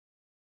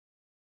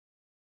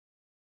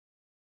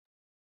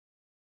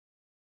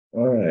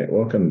All right,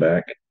 welcome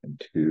back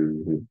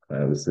to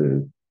this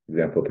is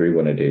example 3,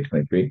 1 a day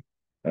 23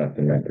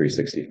 from Math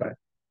 365.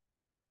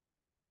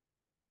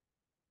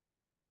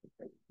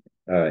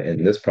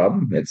 In this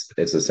problem, it's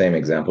the same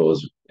example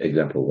as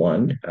example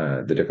 1.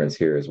 The difference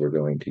here is we're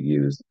going to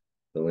use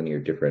the linear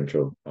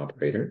differential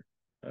operator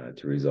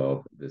to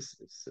resolve this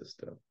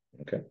system.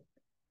 Okay,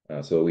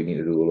 so we need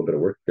to do a little bit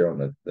of work here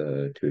on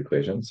the two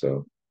equations.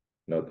 So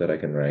note that I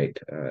can write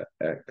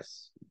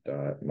x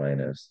dot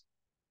minus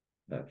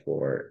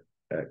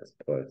 4x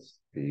plus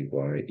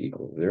 3y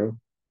equals 0,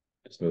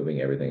 just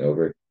moving everything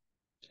over.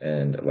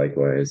 And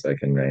likewise, I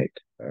can write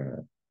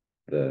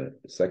the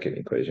second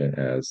equation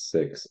as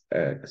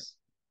 6x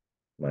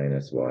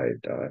minus y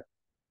dot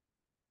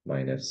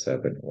minus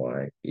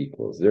 7y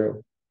equals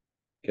 0.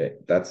 Okay,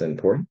 that's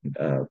important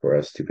for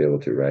us to be able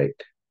to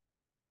write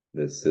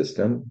this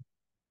system.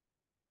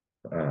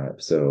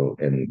 So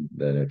in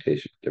the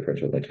notation,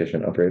 differential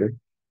notation operator,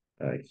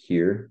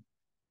 here,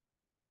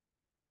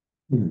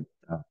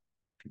 uh,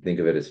 think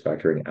of it as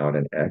factoring out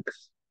an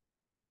x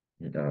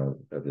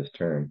of this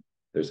term.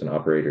 There's an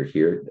operator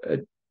here,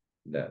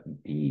 that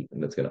d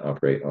that's going to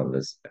operate on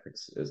this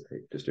x as they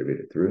distribute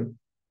it through.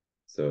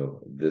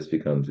 So this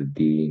becomes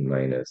d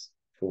minus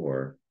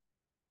 4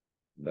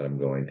 that I'm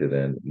going to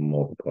then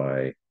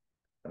multiply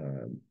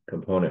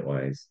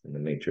component-wise in the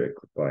matrix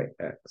by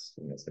x,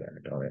 and that's going to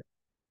act on it.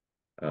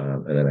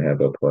 And then I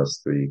have a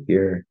plus 3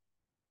 here,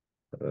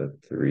 a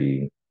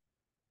 3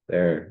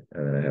 there,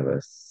 and then I have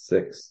a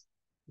 6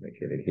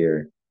 indicated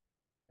here.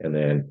 And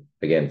then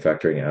again,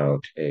 factoring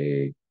out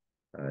a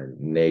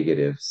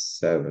negative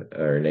 7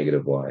 or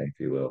negative y, if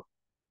you will.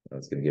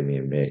 That's going to give me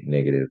a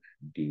negative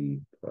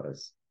d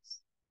plus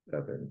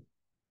 7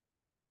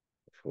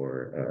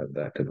 for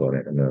that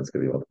component, and then it's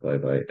going to be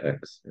multiplied by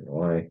x and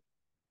y.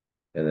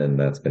 And then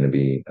that's going to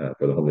be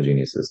for the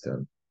homogeneous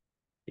system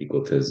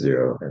equal to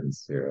 0 and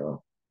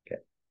 0.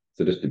 Okay.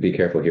 So just to be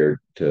careful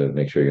here to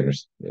make sure you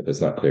understand if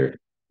it's not clear.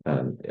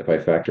 If I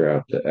factor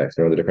out the x,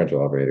 remember the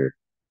differential operator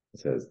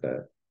says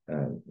that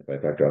if I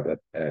factor out that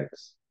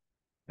x,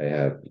 I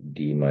have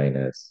d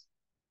minus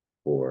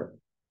 4.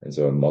 And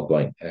so I'm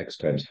multiplying x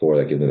times 4,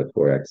 that gives me the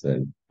 4x, and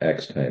then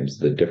x times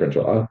the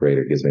differential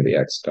operator gives me the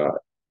x dot,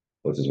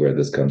 which is where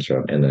this comes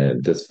from. And then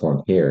in this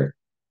form here,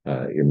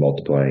 you're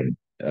multiplying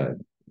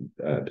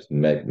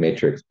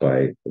matrix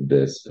by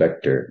this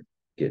vector,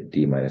 get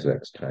d minus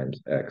x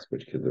times x,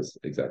 which gives us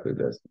exactly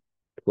this,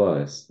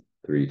 plus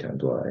 3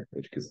 times y,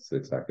 which gives us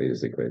exactly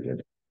this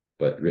equation.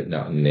 But written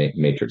out in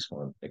matrix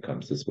form, it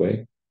comes this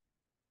way.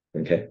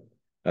 Okay.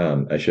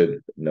 I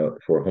should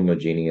note for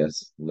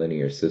homogeneous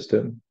linear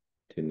system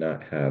to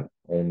not have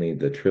only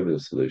the trivial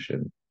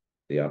solution,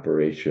 the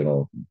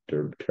operational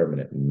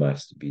determinant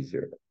must be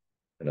 0.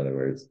 In other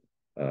words,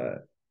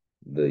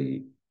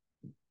 the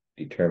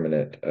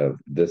determinant of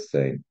this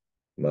thing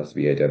must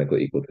be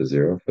identically equal to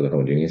 0 for the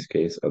homogeneous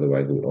case.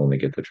 Otherwise, we would only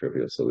get the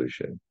trivial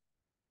solution.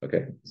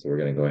 Okay, so we're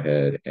going to go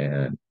ahead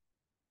and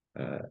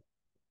uh,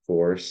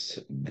 force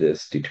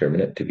this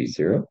determinant to be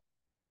 0.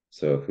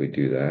 So if we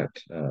do that,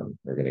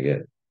 we're going to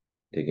get,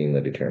 taking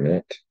the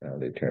determinant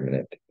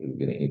is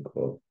going to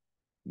equal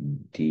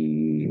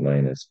d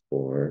minus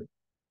 4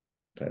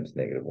 times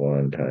negative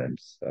 1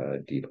 times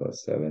d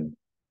plus 7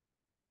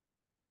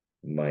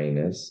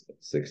 minus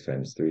 6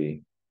 times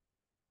 3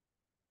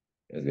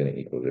 is going to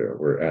equal 0.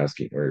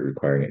 We're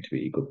requiring it to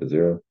be equal to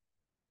 0.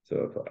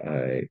 So if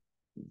I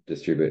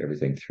distribute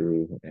everything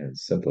through and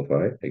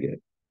simplify, I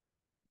get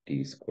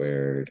d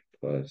squared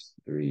plus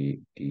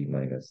 3d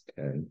minus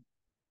 10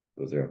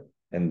 equals 0.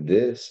 And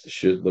this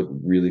should look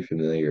really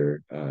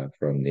familiar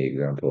from the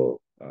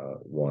example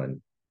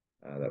 1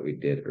 that we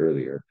did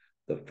earlier.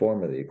 The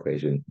form of the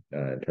equation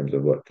in terms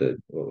of what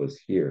was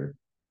here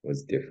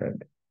was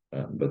different,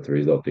 but the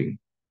resulting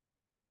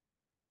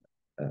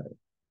uh,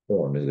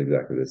 form is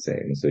exactly the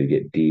same. So you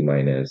get d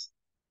minus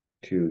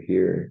 2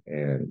 here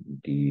and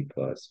d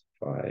plus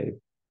 5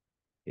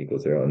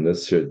 equals 0. And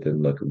this should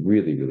then look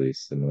really, really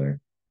similar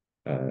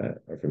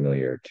or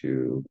familiar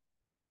to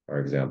our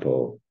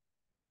example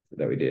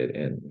that we did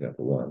in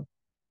example 1.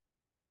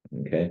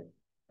 Okay.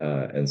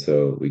 And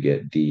so we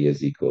get d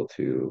is equal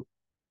to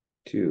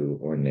 2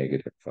 or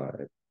negative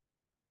 5.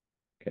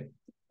 Okay.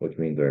 Which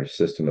means our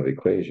system of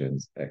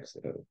equations, x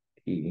of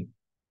t,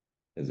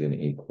 is going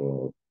to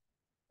equal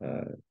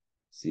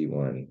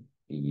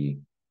c1e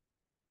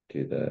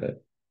to the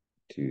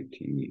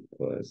 2t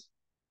plus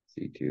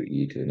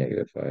c2e to the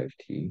negative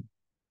 5t.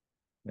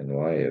 And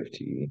y of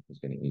t is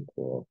going to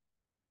equal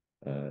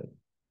uh,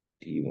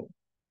 d1,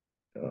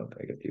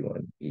 I guess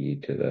d1 e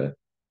to the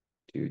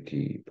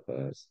 2t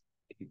plus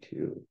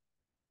d2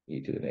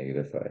 e to the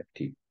negative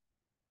 5t.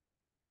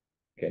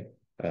 Okay.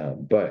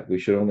 But we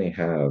should only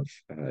have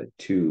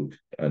two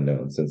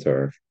unknowns since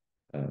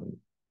um,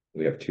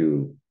 we have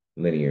two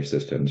linear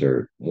systems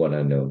or one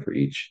unknown for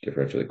each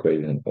differential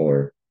equation,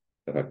 or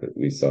the fact that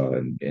we saw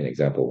in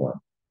example 1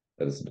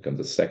 that this becomes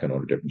a second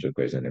order differential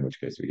equation, in which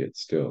case we get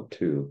still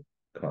two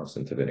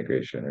constants of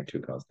integration or two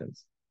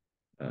constants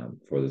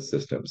for the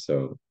system.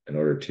 So in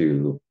order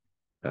to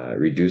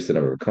reduce the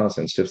number of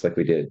constants, just like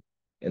we did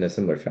in a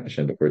similar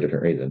fashion, but for a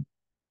different reason.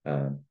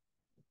 Um,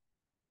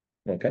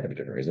 well, kind of a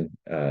different reason.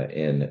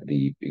 In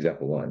the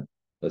example one,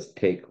 let's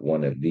take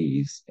one of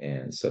these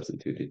and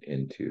substitute it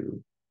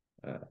into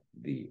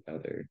the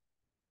other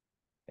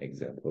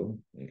example.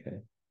 Okay.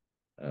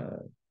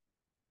 Uh,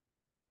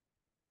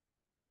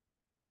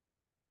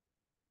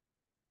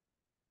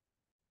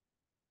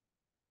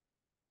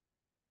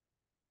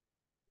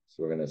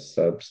 so we're going to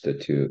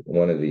substitute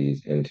one of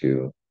these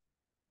into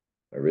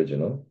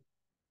original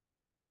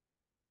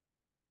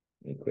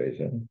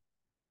equation.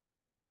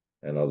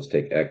 And I'll just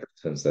take x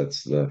since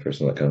that's the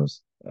first one that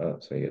comes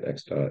up. So you get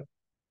x dot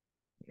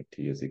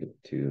t is equal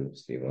to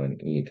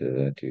c1 e to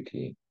the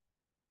 2t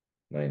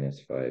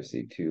minus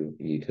 5c2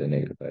 e to the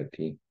negative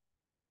 5t.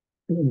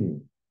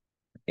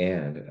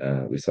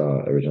 And we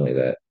saw originally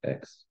that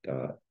x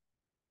dot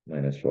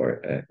minus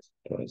 4x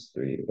plus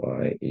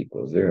 3y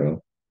equals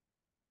 0.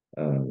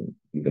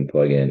 You can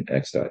plug in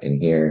x dot in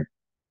here,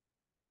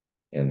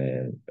 and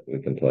then we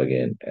can plug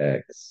in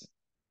x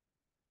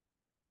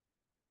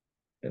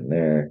in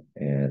there,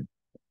 and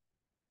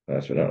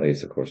last but not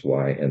least, of course,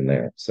 y in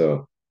there.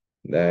 So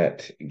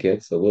that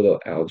gets a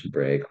little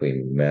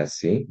algebraically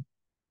messy,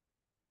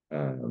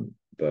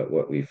 but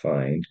what we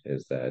find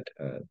is that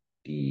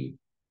d1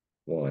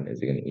 is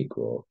going to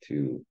equal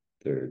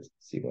 2/3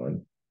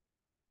 c1,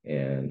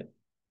 and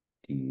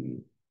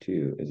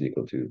d2 is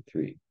equal to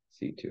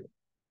 3c2.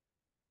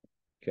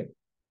 Okay,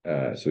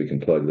 so we can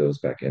plug those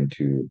back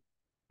into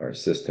our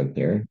system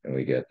here, and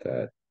we get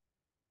that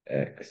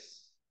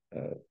x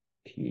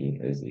t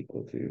is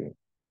equal to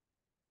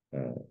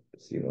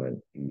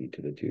c1 e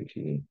to the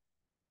 2t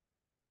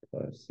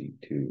plus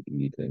c2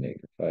 e to the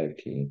negative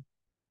 5t,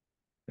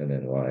 and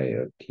then y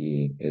of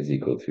t is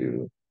equal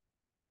to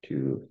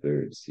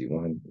 2/3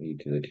 c1 e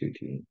to the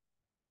 2t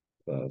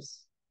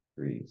plus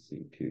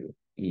 3c2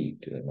 e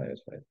to the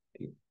minus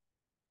 5t.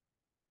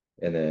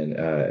 And then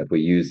if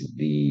we use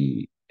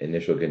the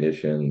initial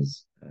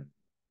conditions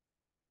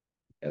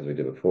as we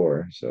did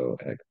before, so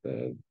x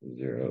of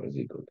 0 is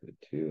equal to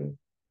 2,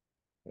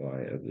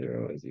 y of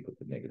 0 is equal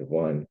to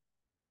 -1,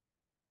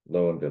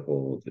 lo and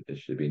behold, it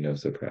should be no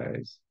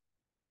surprise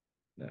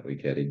that we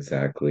get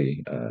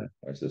exactly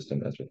our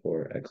system as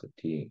before. X of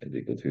t is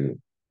equal to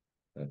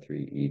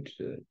 3e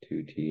to the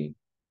 2t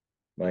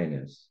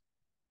minus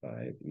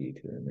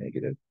 5e to the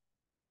negative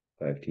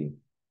 5t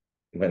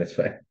minus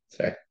 5.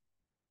 Sorry.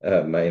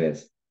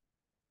 Minus,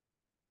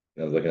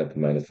 I was looking at the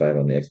 -5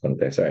 on the exponent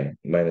there. Sorry.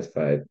 Minus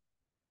 5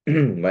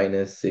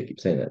 minus, I keep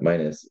saying that,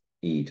 minus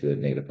e to the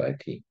negative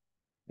 5t.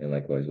 And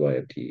likewise, y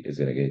of t is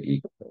going to get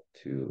equal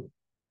to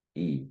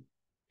e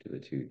to the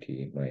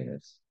 2t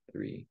minus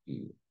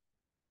 3e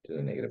to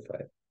the negative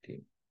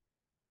 5t.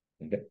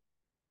 Okay.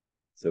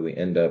 So we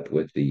end up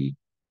with the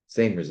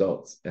same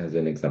results as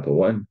in example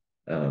one,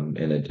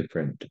 in a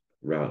different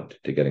route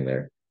to getting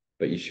there.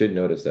 But you should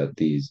notice that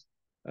the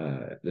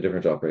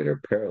differential operator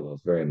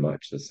parallels very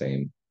much the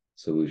same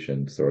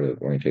solution sort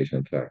of orientation.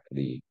 In fact,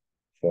 the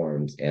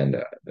forms and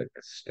the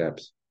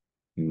steps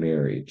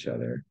mirror each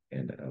other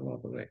in a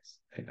lot of ways.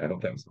 I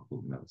hope that was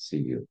helpful. I'll see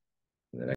you